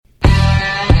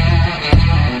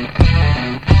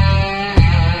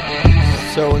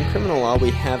criminal law,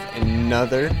 we have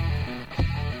another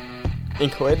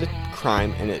inchoate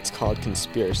crime, and it's called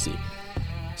conspiracy.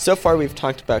 So far, we've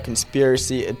talked about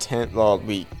conspiracy, attempt. Well,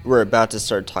 we're about to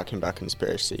start talking about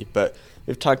conspiracy, but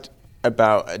we've talked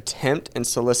about attempt and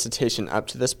solicitation up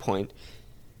to this point.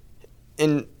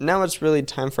 And now it's really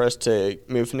time for us to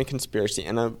move into conspiracy.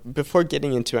 And before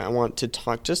getting into it, I want to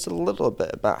talk just a little bit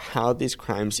about how these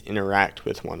crimes interact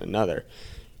with one another.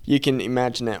 You can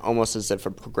imagine it almost as if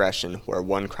a progression, where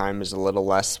one crime is a little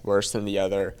less worse than the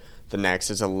other, the next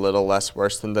is a little less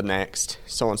worse than the next,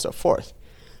 so on and so forth.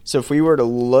 So if we were to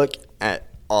look at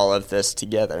all of this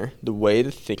together, the way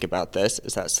to think about this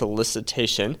is that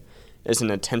solicitation is an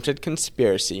attempted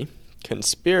conspiracy.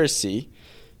 Conspiracy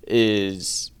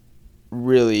is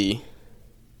really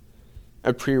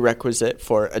a prerequisite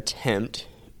for attempt.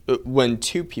 When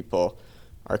two people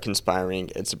are conspiring,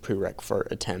 it's a prereq for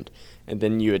attempt. And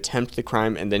then you attempt the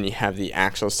crime, and then you have the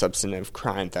actual substantive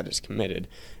crime that is committed.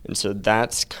 And so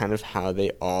that's kind of how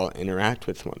they all interact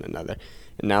with one another.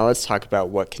 And now let's talk about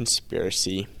what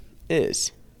conspiracy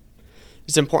is.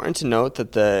 It's important to note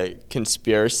that the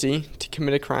conspiracy to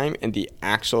commit a crime and the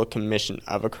actual commission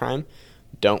of a crime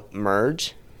don't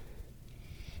merge.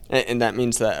 And that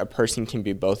means that a person can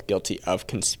be both guilty of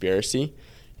conspiracy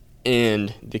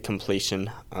and the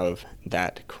completion of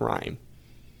that crime.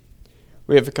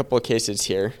 We have a couple of cases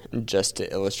here just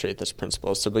to illustrate this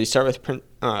principle. So we start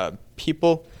with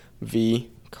People v.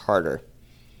 Carter.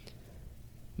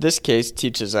 This case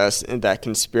teaches us that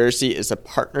conspiracy is a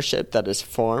partnership that is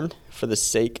formed for the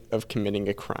sake of committing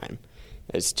a crime.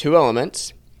 It has two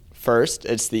elements. First,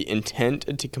 it's the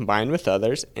intent to combine with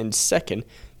others, and second,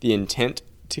 the intent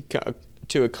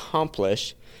to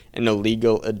accomplish an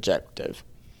illegal objective.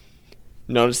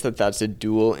 Notice that that's a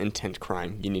dual intent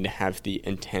crime. You need to have the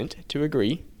intent to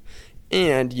agree,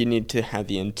 and you need to have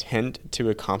the intent to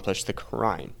accomplish the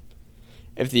crime.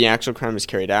 If the actual crime is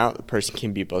carried out, the person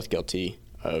can be both guilty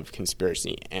of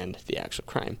conspiracy and the actual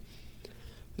crime.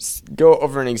 Let's go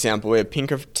over an example. We have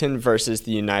Pinkerton versus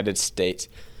the United States.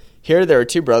 Here there are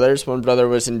two brothers. One brother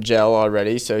was in jail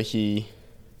already, so he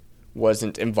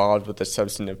wasn't involved with the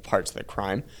substantive parts of the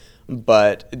crime.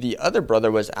 But the other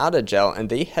brother was out of jail, and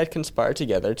they had conspired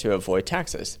together to avoid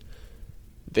taxes.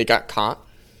 They got caught,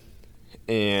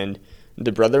 and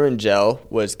the brother in jail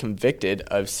was convicted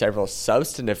of several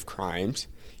substantive crimes,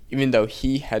 even though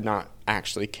he had not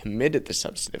actually committed the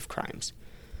substantive crimes.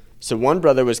 So one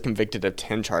brother was convicted of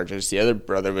 10 charges. The other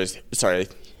brother was,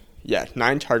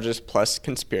 9 charges plus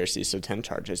conspiracy, so 10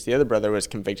 charges. The other brother was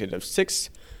convicted of 6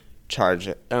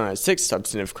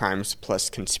 substantive crimes plus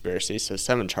conspiracy, so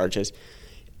 7 charges.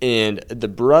 And the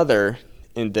brother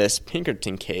in this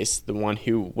Pinkerton case, the one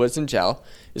who was in jail,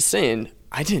 is saying,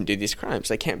 I didn't do these crimes.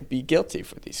 I can't be guilty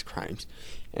for these crimes.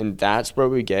 And that's where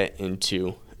we get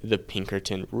into the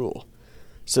Pinkerton rule.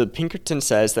 So Pinkerton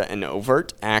says that an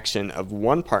overt action of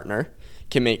one partner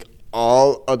can make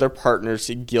all other partners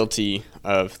guilty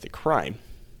of the crime.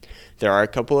 There are a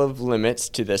couple of limits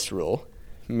to this rule,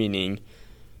 meaning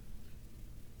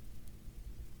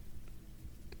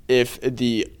if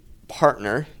the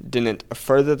partner didn't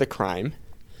further the crime,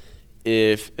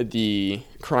 if the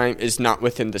crime is not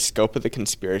within the scope of the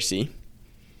conspiracy,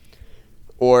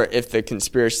 or if the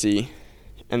conspiracy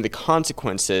and the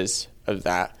consequences of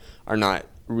that are not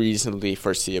reasonably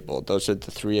foreseeable. Those are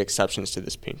the 3 exceptions to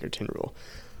this Pinkerton rule.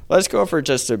 Let's go over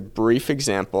just a brief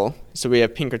example. So we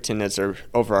have Pinkerton as our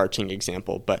overarching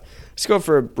example, but let's go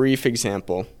for a brief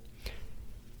example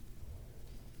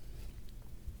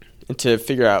to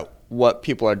figure out what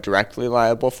people are directly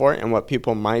liable for and what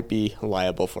people might be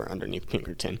liable for underneath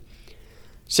Pinkerton.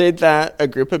 Say that a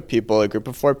group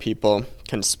of 4 people,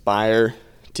 conspire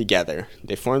together.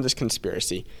 They form this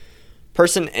conspiracy.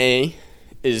 Person A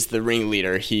is the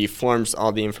ringleader. He forms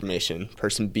all the information.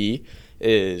 Person B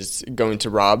is going to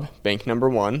rob bank number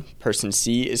 1. Person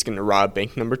C is going to rob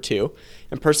bank number 2.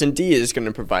 And person D is going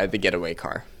to provide the getaway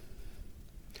car.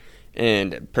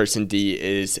 And person D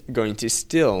is going to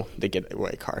steal the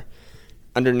getaway car.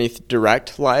 Underneath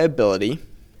direct liability,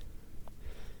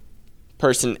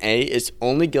 person A is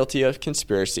only guilty of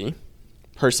conspiracy.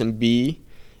 Person B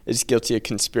is guilty of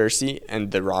conspiracy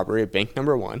and the robbery of bank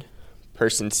number 1.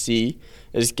 Person C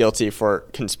is guilty for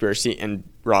conspiracy and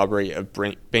robbery of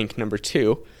bank number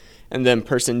 2. And then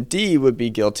person D would be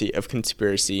guilty of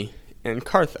conspiracy and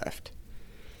car theft.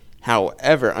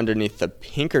 However, underneath the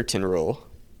Pinkerton rule,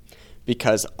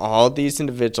 because all these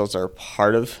individuals are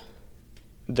part of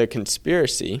the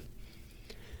conspiracy,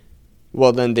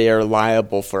 well, then they are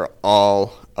liable for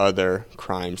all other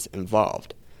crimes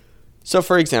involved. So,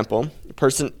 for example,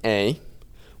 person A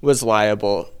was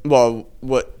liable,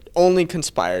 only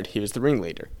conspired. He was the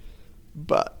ringleader.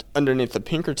 But underneath the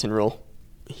Pinkerton rule,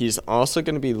 he's also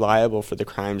going to be liable for the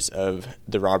crimes of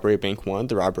the robbery of Bank 1,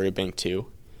 the robbery of Bank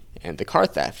 2, and the car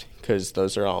theft, because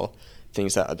those are all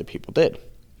things that other people did.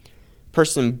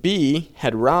 Person B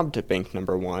had robbed Bank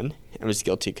number 1 and was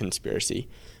guilty of conspiracy,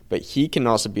 but he can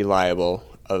also be liable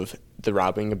of the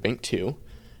robbing of Bank 2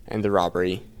 and the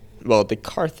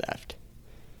car theft.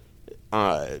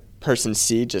 Person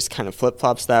C just kind of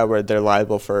flip-flops that, where they're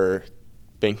liable for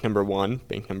Bank number 1,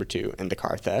 Bank number 2, and the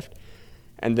car theft.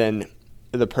 And then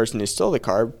the person who stole the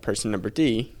car, person number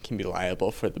D, can be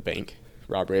liable for the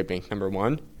robbery of Bank number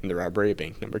 1 and the robbery of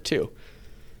Bank number 2.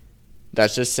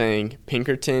 That's just saying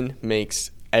Pinkerton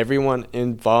makes everyone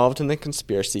involved in the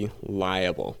conspiracy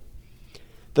liable.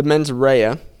 The mens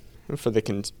rea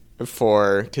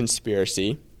for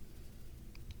conspiracy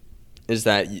is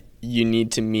that you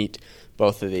need to meet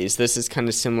both of these. This is kind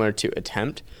of similar to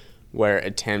attempt, where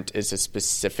attempt is a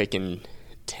specific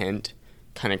intent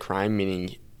kind of crime,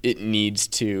 meaning it needs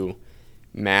to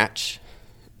match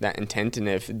that intent, and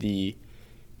if the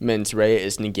mens rea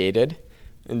is negated,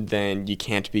 then you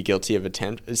can't be guilty of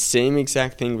attempt. The same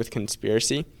exact thing with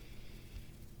conspiracy.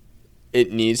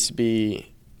 It needs to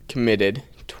be committed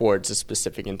towards a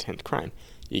specific intent crime.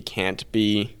 You can't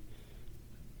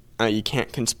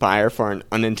conspire for an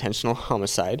unintentional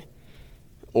homicide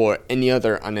or any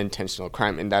other unintentional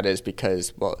crime, and that is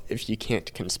because, well, if you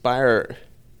can't conspire,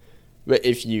 but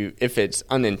if it's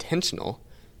unintentional,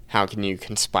 how can you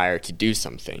conspire to do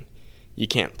something? You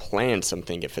can't plan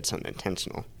something if it's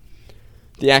unintentional.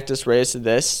 The actus reus of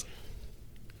this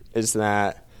is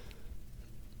that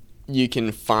you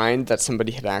can find that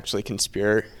somebody had actually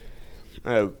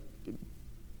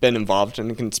been involved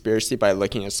in a conspiracy by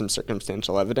looking at some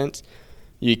circumstantial evidence.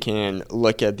 You can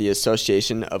look at the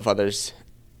association of others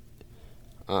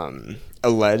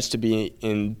alleged to be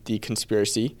in the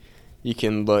conspiracy. You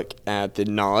can look at the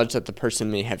knowledge that the person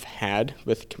may have had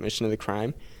with the commission of the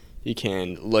crime. You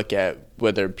can look at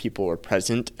whether people were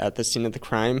present at the scene of the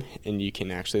crime, and you can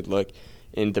actually look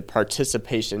in the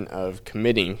participation of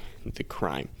committing the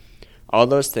crime. All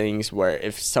those things where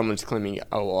if someone's claiming,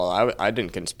 oh, well, I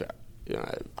didn't conspire,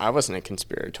 I wasn't a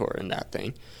conspirator in that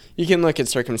thing, you can look at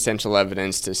circumstantial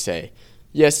evidence to say,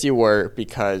 yes, you were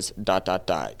because ...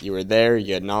 You were there,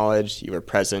 you had knowledge, you were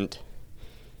present,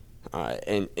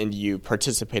 and you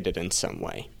participated in some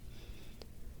way.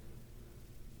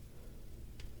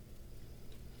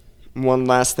 One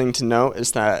last thing to note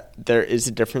is that there is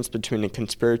a difference between a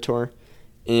conspirator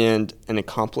and an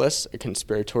accomplice. A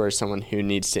conspirator is someone who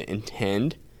needs to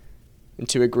intend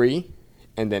to agree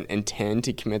and then intend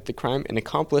to commit the crime. An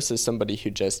accomplice is somebody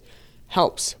who just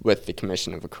helps with the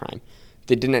commission of a crime.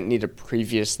 They didn't need to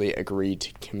previously agree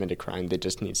to commit a crime. They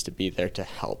just needs to be there to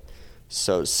help.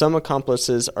 So some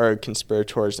accomplices are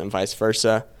conspirators and vice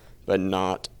versa, but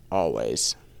not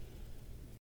always.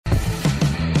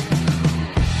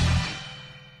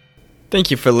 Thank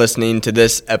you for listening to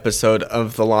this episode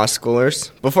of The Law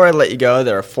Schoolers. Before I let you go,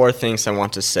 there are 4 things I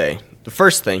want to say. The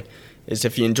first thing is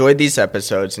if you enjoyed these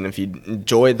episodes and if you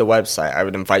enjoyed the website, I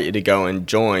would invite you to go and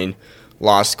join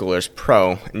Law Schoolers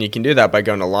Pro. And you can do that by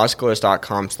going to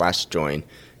lawschoolers.com/join.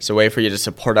 It's a way for you to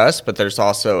support us, but there's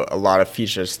also a lot of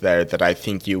features there that I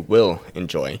think you will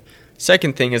enjoy.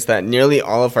 Second thing is that nearly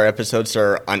all of our episodes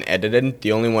are unedited.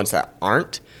 The only ones that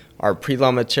aren't are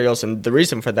pre-law materials, and the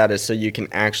reason for that is so you can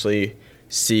actually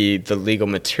see the legal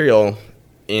material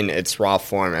in its raw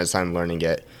form as I'm learning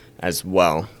it as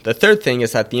well. The third thing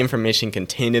is that the information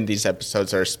contained in these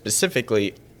episodes are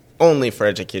specifically only for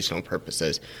educational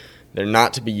purposes. They're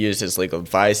not to be used as legal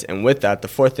advice, and with that, the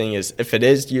fourth thing is if it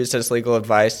is used as legal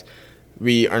advice,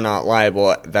 we are not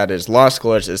liable. That is, Law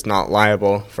Schoolers is not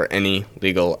liable for any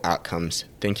legal outcomes.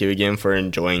 Thank you again for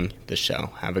enjoying the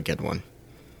show. Have a good one.